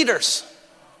their leaders.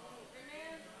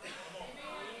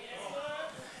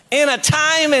 In a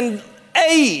time and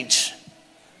age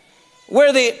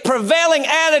where the prevailing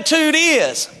attitude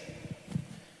is,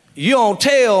 you don't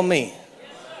tell me.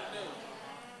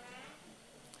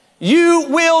 You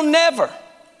will never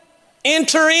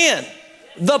enter in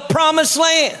the promised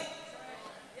land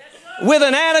with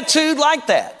an attitude like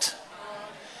that.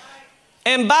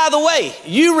 And by the way,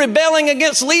 you rebelling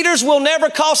against leaders will never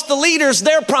cost the leaders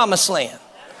their promised land.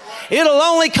 It'll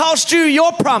only cost you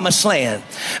your promised land,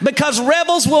 because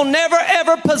rebels will never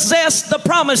ever possess the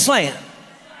promised land.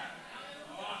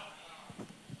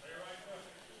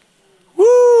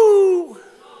 Woo!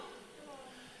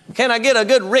 Can I get a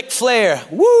good Ric Flair?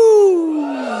 Woo!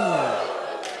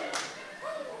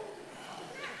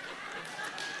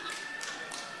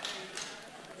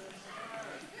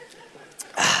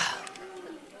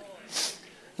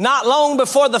 Not long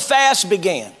before the fast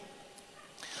began,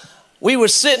 we were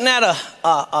sitting at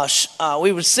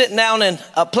we were sitting down in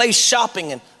a place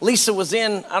shopping, and Lisa was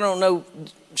in, I don't know,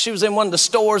 she was in one of the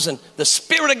stores, and the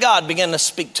Spirit of God began to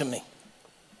speak to me.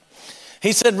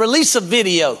 He said, release a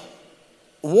video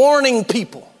warning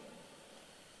people.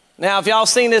 Now, if y'all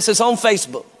seen this, it's on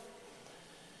Facebook.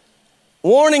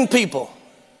 Warning people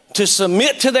to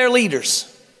submit to their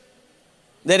leaders,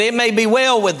 that it may be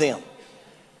well with them.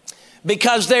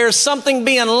 Because there's something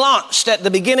being launched at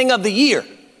the beginning of the year.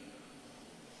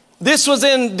 This was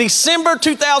in December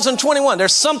 2021.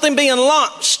 There's something being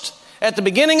launched at the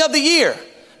beginning of the year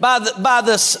by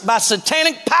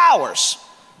satanic powers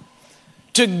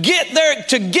to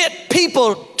get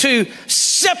people to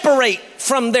separate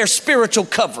from their spiritual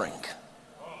covering.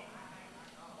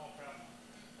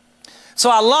 So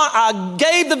I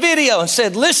gave the video and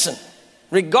said, listen,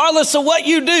 regardless of what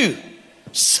you do,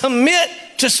 submit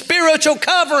to spiritual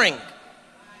covering.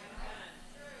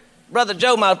 Brother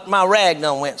Joe, my rag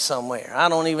done went somewhere. I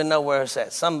don't even know where it's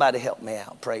at. Somebody help me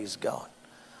out. Praise God.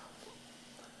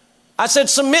 I said,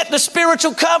 submit to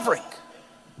spiritual covering.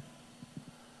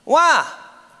 Why?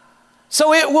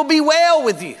 So it will be well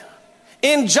with you.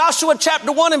 In Joshua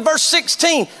chapter 1 and verse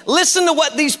 16, listen to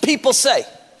what these people say.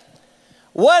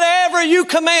 Whatever you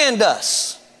command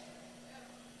us,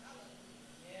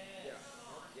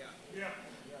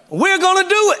 we're going to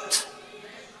do it.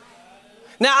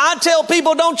 Now, I tell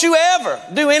people, don't you ever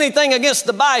do anything against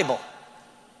the Bible.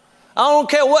 I don't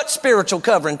care what spiritual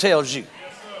covering tells you.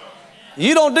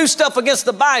 You don't do stuff against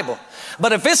the Bible.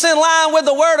 But if it's in line with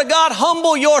the Word of God,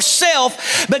 humble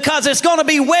yourself, because it's going to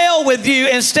be well with you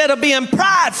instead of being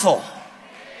prideful.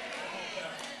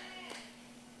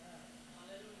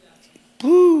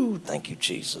 Woo, thank you,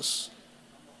 Jesus.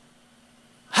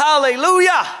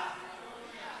 Hallelujah.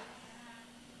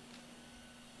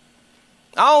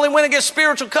 I only went against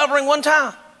spiritual covering one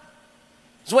time.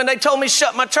 It's when they told me to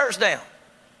shut my church down.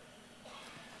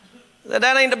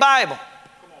 That ain't the Bible.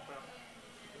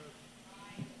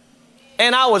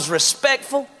 And I was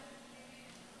respectful.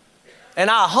 And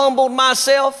I humbled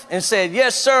myself and said,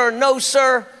 yes, sir, no,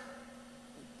 sir,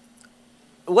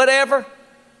 whatever.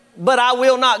 But I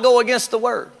will not go against the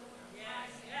word.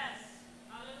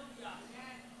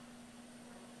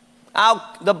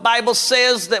 The Bible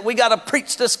says that we got to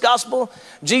preach this gospel.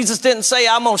 Jesus didn't say,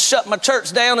 I'm going to shut my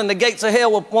church down and the gates of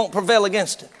hell won't prevail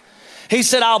against it. He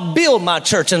said, I'll build my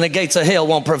church and the gates of hell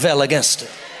won't prevail against it.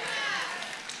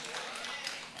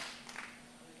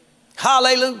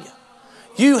 Hallelujah.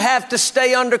 You have to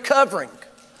stay under covering.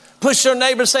 Push your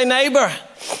neighbor and say, neighbor,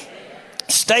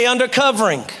 stay under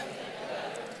covering.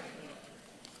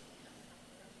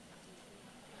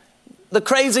 The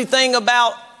crazy thing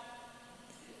about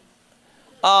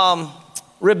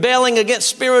rebelling against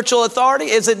spiritual authority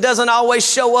is it doesn't always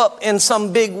show up in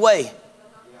some big way,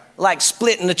 like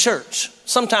splitting the church.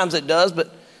 Sometimes it does,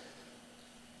 but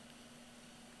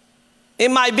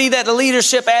it might be that the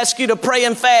leadership asks you to pray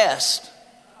and fast,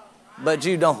 but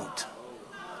you don't.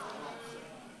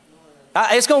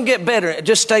 It's going to get better.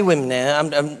 Just stay with me now.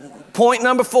 Point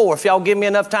number 4, if y'all give me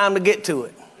enough time to get to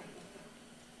it.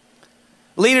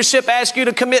 Leadership asks you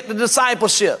to commit to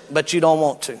discipleship, but you don't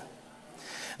want to.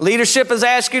 Leadership has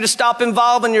asked you to stop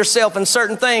involving yourself in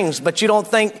certain things, but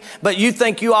you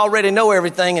think you already know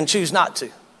everything and choose not to.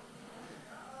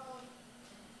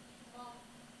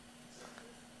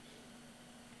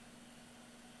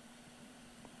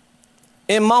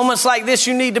 In moments like this,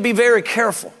 you need to be very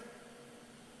careful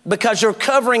because your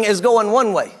covering is going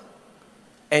one way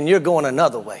and you're going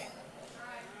another way.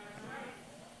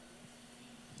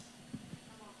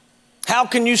 How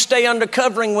can you stay under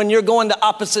covering when you're going the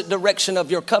opposite direction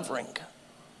of your covering?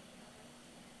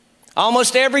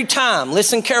 Almost every time,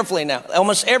 listen carefully now,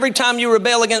 almost every time you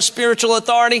rebel against spiritual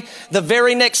authority, the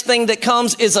very next thing that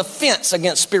comes is offense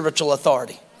against spiritual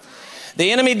authority.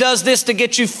 The enemy does this to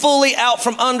get you fully out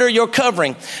from under your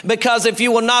covering, because if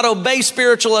you will not obey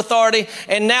spiritual authority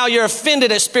and now you're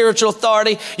offended at spiritual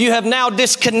authority, you have now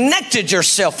disconnected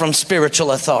yourself from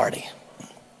spiritual authority.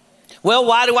 Well,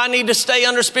 why do I need to stay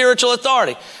under spiritual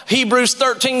authority? Hebrews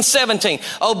 13:17.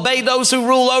 Obey those who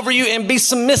rule over you and be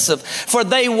submissive, for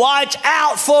they watch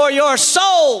out for your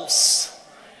souls.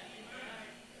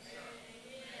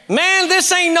 Man,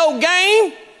 this ain't no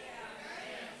game.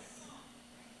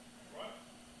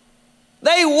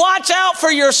 They watch out for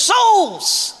your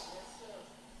souls.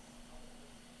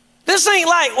 This ain't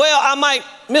like, well, I might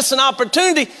miss an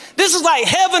opportunity. This is like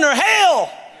heaven or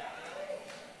hell.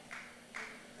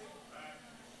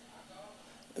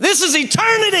 This is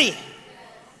eternity.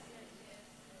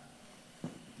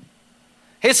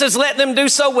 He says, let them do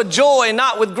so with joy and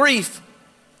not with grief,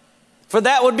 for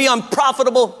that would be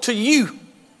unprofitable to you.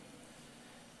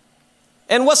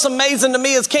 And what's amazing to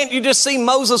me is, can't you just see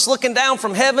Moses looking down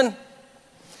from heaven?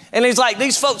 And he's like,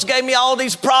 these folks gave me all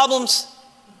these problems.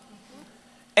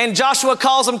 And Joshua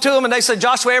calls them to him and they say,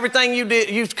 Joshua, everything you did,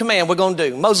 you command, we're going to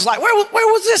do. Moses is like, where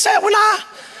was this at when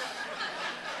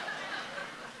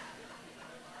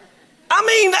I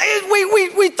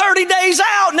mean, we 30 days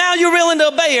out, now you're willing to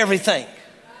obey everything.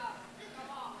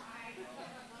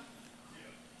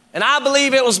 And I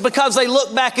believe it was because they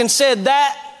looked back and said,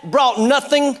 that brought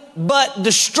nothing but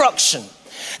destruction.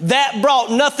 That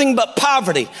brought nothing but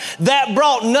poverty. That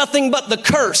brought nothing but the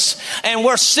curse. And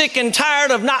we're sick and tired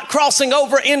of not crossing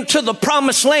over into the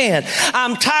promised land.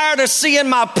 I'm tired of seeing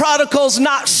my prodigals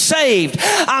not saved.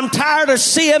 I'm tired of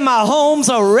seeing my homes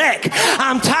a wreck.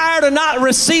 I'm tired of not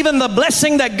receiving the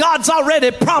blessing that God's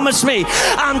already promised me.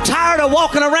 I'm tired of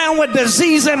walking around with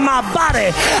disease in my body.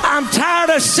 I'm tired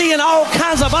of seeing all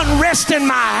kinds of unrest in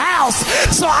my house.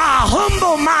 So I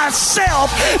humble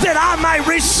myself that I might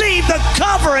receive the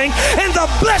covering and the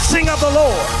blessing of the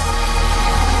Lord.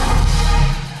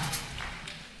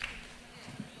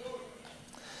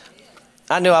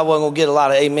 I knew I wasn't going to get a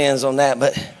lot of amens on that,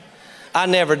 but I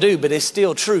never do, but it's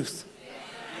still truth.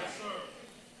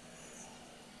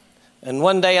 And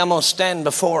one day I'm going to stand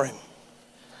before him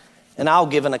and I'll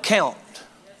give an account.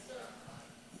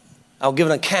 I'll give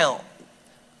an account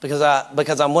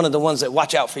because I'm one of the ones that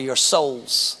watch out for your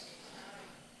souls.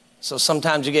 So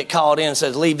sometimes you get called in and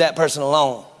says, leave that person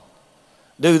alone.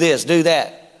 Do this, do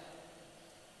that.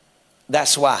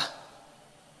 That's why.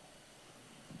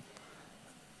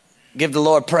 Give the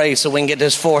Lord praise so we can get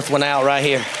this fourth one out right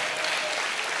here.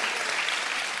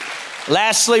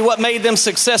 Lastly, what made them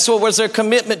successful was their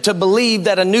commitment to believe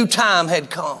that a new time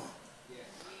had come.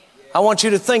 I want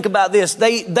you to think about this.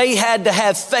 They had to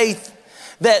have faith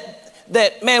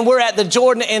that man, we're at the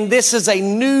Jordan and this is a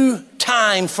new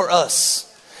time for us.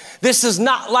 This is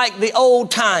not like the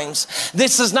old times.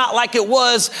 This is not like it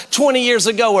was 20 years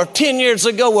ago or 10 years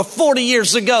ago or 40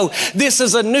 years ago. This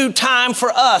is a new time for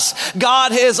us.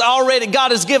 God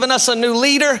has given us a new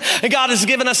leader, and God has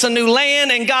given us a new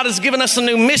land, and God has given us a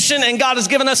new mission, and God has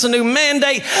given us a new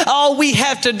mandate. All we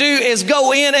have to do is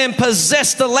go in and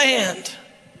possess the land.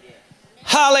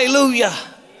 Hallelujah.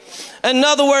 In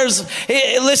other words,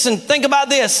 listen, think about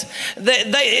this.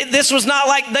 This was not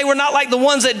like, they were not like the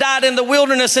ones that died in the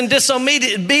wilderness in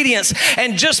disobedience.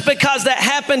 And just because that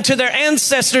happened to their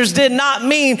ancestors did not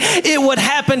mean it would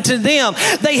happen to them.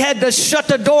 They had to shut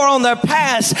the door on their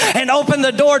past and open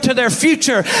the door to their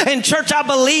future. And church, I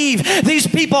believe these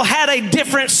people had a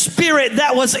different spirit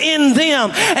that was in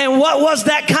them. And what was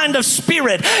that kind of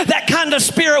spirit? That kind of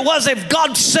spirit was, if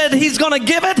God said he's going to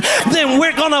give it, then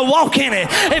we're going to walk in it.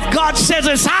 If God says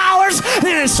it's ours,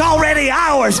 then it's already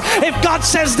ours. If God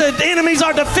says the enemies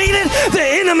are defeated, the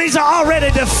enemies are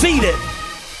already defeated.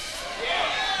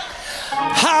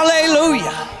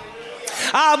 Hallelujah.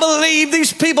 I believe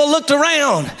these people looked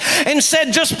around and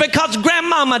said, just because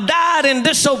grandmama died in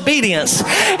disobedience,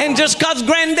 and just because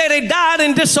granddaddy died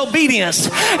in disobedience,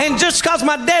 and just because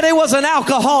my daddy was an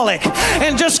alcoholic,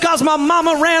 and just because my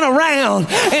mama ran around,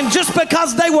 and just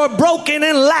because they were broken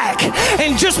and lack,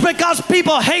 and just because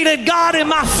people hated God in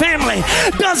my family,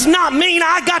 does not mean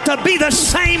I got to be the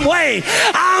same way.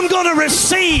 I'm going to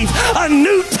receive a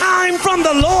new time from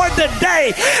the Lord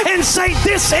today and say,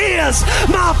 this is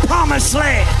my promised land.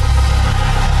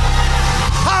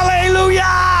 Hallelujah.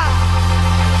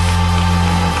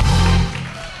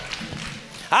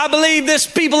 I believe this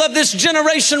people of this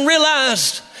generation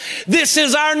realized this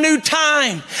is our new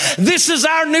time. This is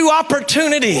our new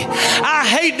opportunity. I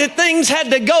hate that things had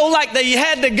to go like they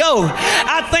had to go.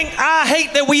 I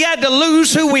hate that we had to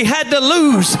lose who we had to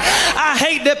lose. I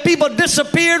hate that people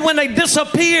disappeared when they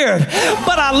disappeared.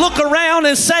 But I look around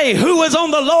and say, who is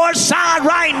on the Lord's side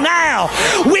right now?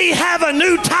 We have a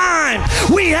new time.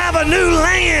 We have a new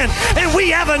land. And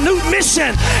we have a new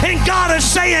mission. And God is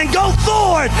saying, go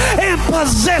forward and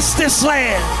possess this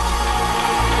land.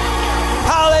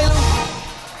 Hallelujah.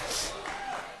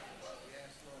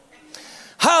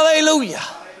 Hallelujah.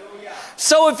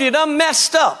 So if you done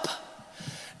messed up,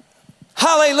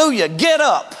 hallelujah, get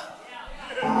up.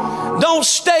 Don't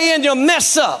stay in your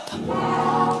mess up.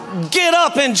 Get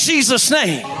up in Jesus'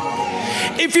 name.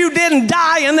 If you didn't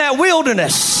die in that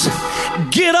wilderness,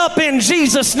 get up in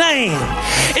Jesus' name.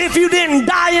 If you didn't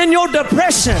die in your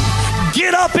depression,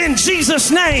 get up in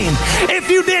Jesus' name. If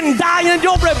you didn't die in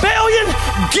your rebellion,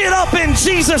 get up in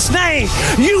Jesus' name.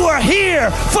 You are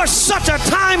here for such a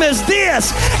time as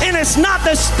this, and it's not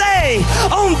to stay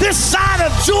on this side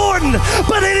of Jordan,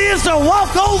 but it is to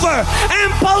walk over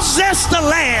and possess the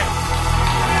land.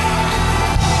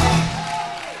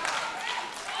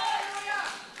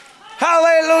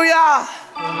 Hallelujah.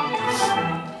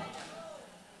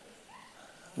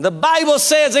 The Bible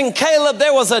says in Caleb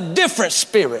there was a different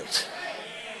spirit.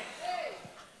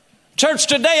 Church,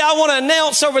 today I want to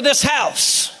announce over this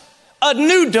house a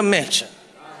new dimension,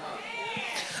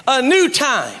 a new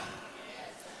time,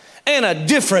 and a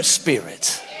different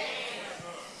spirit.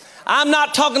 I'm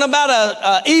not talking about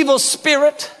an evil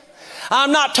spirit.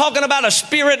 I'm not talking about a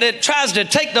spirit that tries to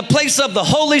take the place of the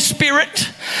Holy Spirit.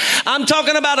 I'm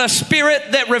talking about a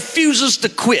spirit that refuses to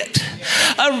quit.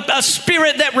 A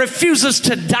spirit that refuses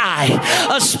to die.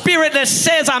 A spirit that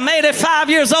says, I'm 85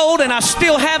 years old and I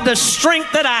still have the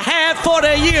strength that I had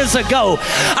 40 years ago.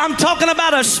 I'm talking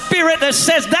about a spirit that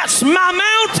says, that's my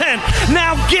mountain.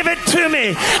 Now give it to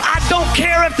me. I don't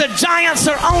care if the giants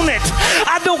are on it.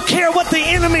 I don't care what the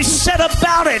enemy said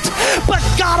about it. But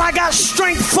God, I got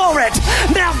strength for it.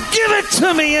 Now give it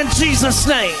to me in Jesus'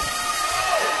 name.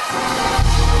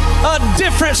 A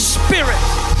different spirit.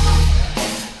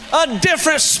 A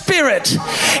different spirit.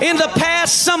 In the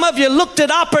past, some of you looked at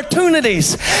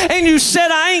opportunities and you said,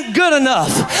 I ain't good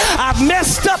enough. I've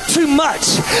messed up too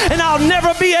much and I'll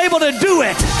never be able to do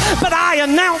it. But I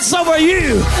announce over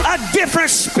you a different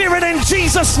spirit in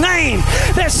Jesus' name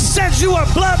that says you are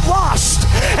blood washed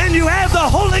and you have the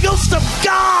Holy Ghost of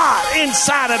God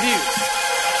inside of you.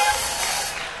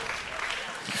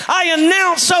 I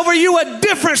announce over you a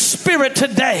different spirit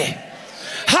today.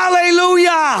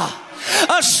 Hallelujah.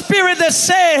 A spirit that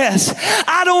says,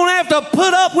 I don't have to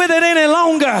put up with it any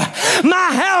longer. My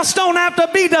house don't have to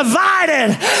be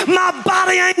divided. My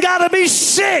body ain't got to be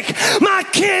sick. My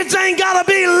kids ain't got to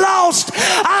be lost.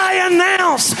 I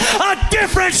announce a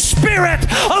different spirit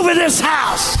over this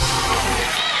house.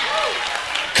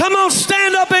 Come on,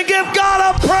 stand up and give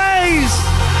God a praise.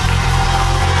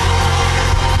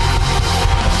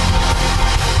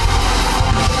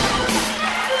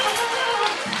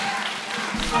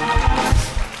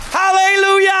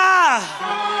 Hallelujah.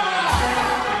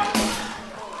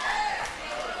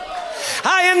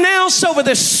 I announce over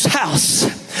this house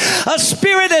a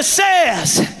spirit that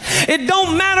says it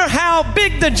don't matter how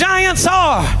big the giants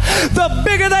are, the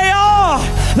bigger they are,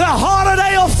 the harder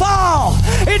they'll fall.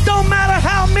 It don't matter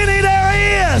how many there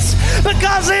is,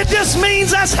 because it just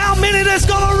means that's how many that's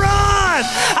going to run.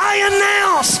 I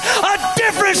announce a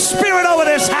different spirit over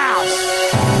this house.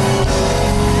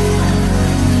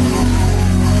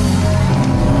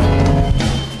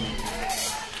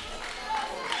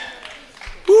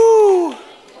 Woo!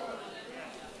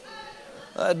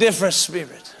 A different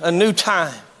spirit, a new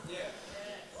time.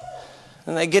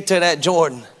 And they get to that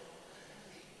Jordan.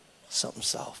 Something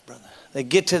soft, brother. They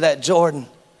get to that Jordan.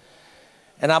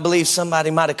 And I believe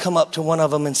somebody might have come up to one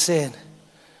of them and said,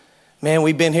 man,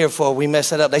 we've been here for, we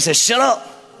messed it up. They said, shut up.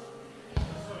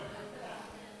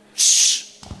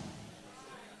 Shh.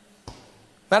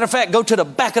 Matter of fact, go to the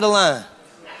back of the line.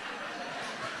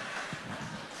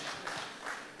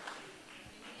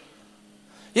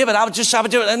 Yeah, but I was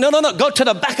doing it. No, go to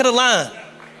the back of the line.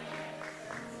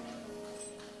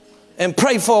 And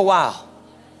pray for a while.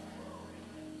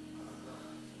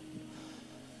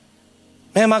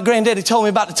 Man, my granddaddy told me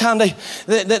about the time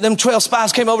them 12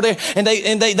 spies came over there and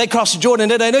they crossed the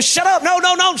Jordan and they shut up,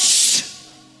 no, shh.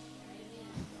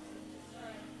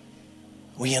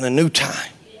 We in a new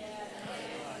time.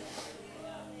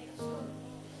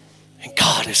 And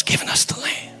God has given us the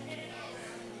land.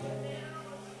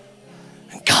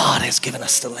 And God has given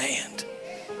us the land.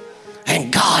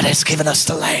 And God has given us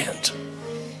the land.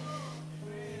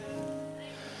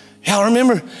 Y'all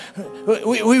remember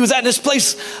we was at this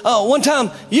place one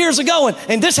time years ago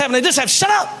and this happened. Shut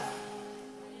up.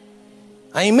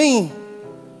 I ain't mean.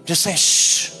 Just saying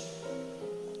shh.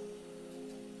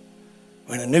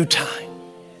 We're in a new time.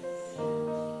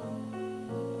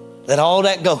 Let all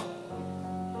that go.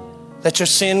 Let your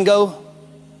sin go.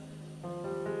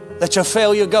 Let your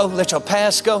failure go. Let your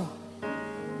past go.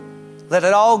 Let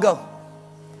it all go.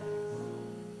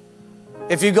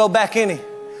 If you go back any,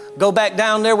 go back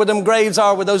down there where them graves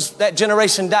are, where that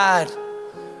generation died,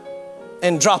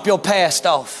 and drop your past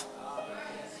off.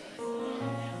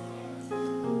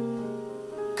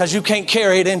 Because you can't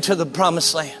carry it into the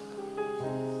promised land.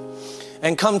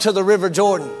 And come to the River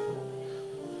Jordan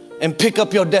and pick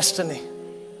up your destiny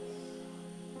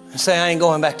and say, I ain't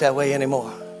going back that way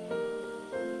anymore.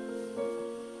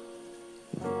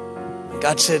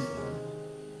 God said,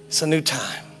 it's a new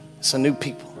time. It's a new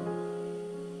people.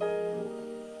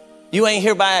 You ain't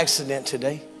here by accident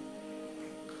today.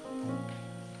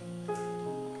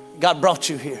 God brought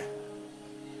you here.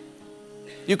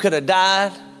 You could have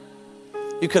died.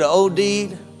 You could have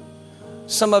OD'd.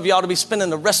 Some of you ought to be spending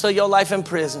the rest of your life in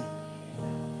prison.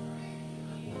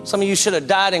 Some of you should have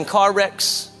died in car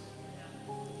wrecks.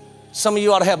 Some of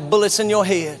you ought to have bullets in your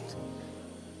head.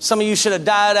 Some of you should have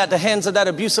died at the hands of that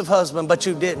abusive husband, but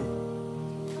you didn't.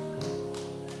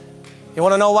 You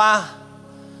want to know why?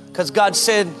 Because God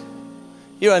said,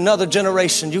 you're another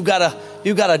generation. You got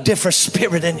a different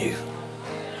spirit in you.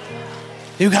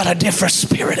 You got a different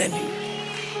spirit in you.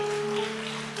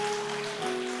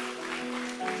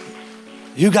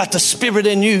 You got the spirit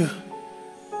in you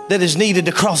that is needed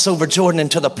to cross over Jordan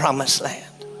into the promised land.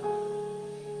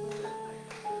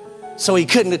 So he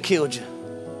couldn't have killed you.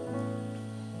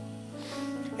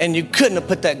 And you couldn't have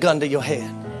put that gun to your head.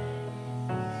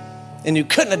 And you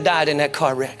couldn't have died in that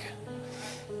car wreck.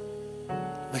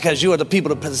 Because you are the people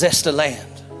to possess the land.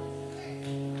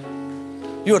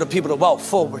 You are the people to walk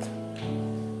forward.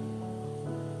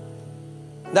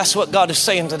 That's what God is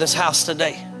saying to this house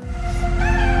today.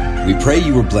 We pray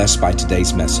you were blessed by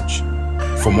today's message.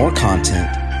 For more content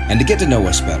and to get to know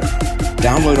us better,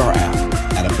 download our app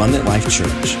at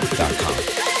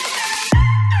abundantlifechurch.com.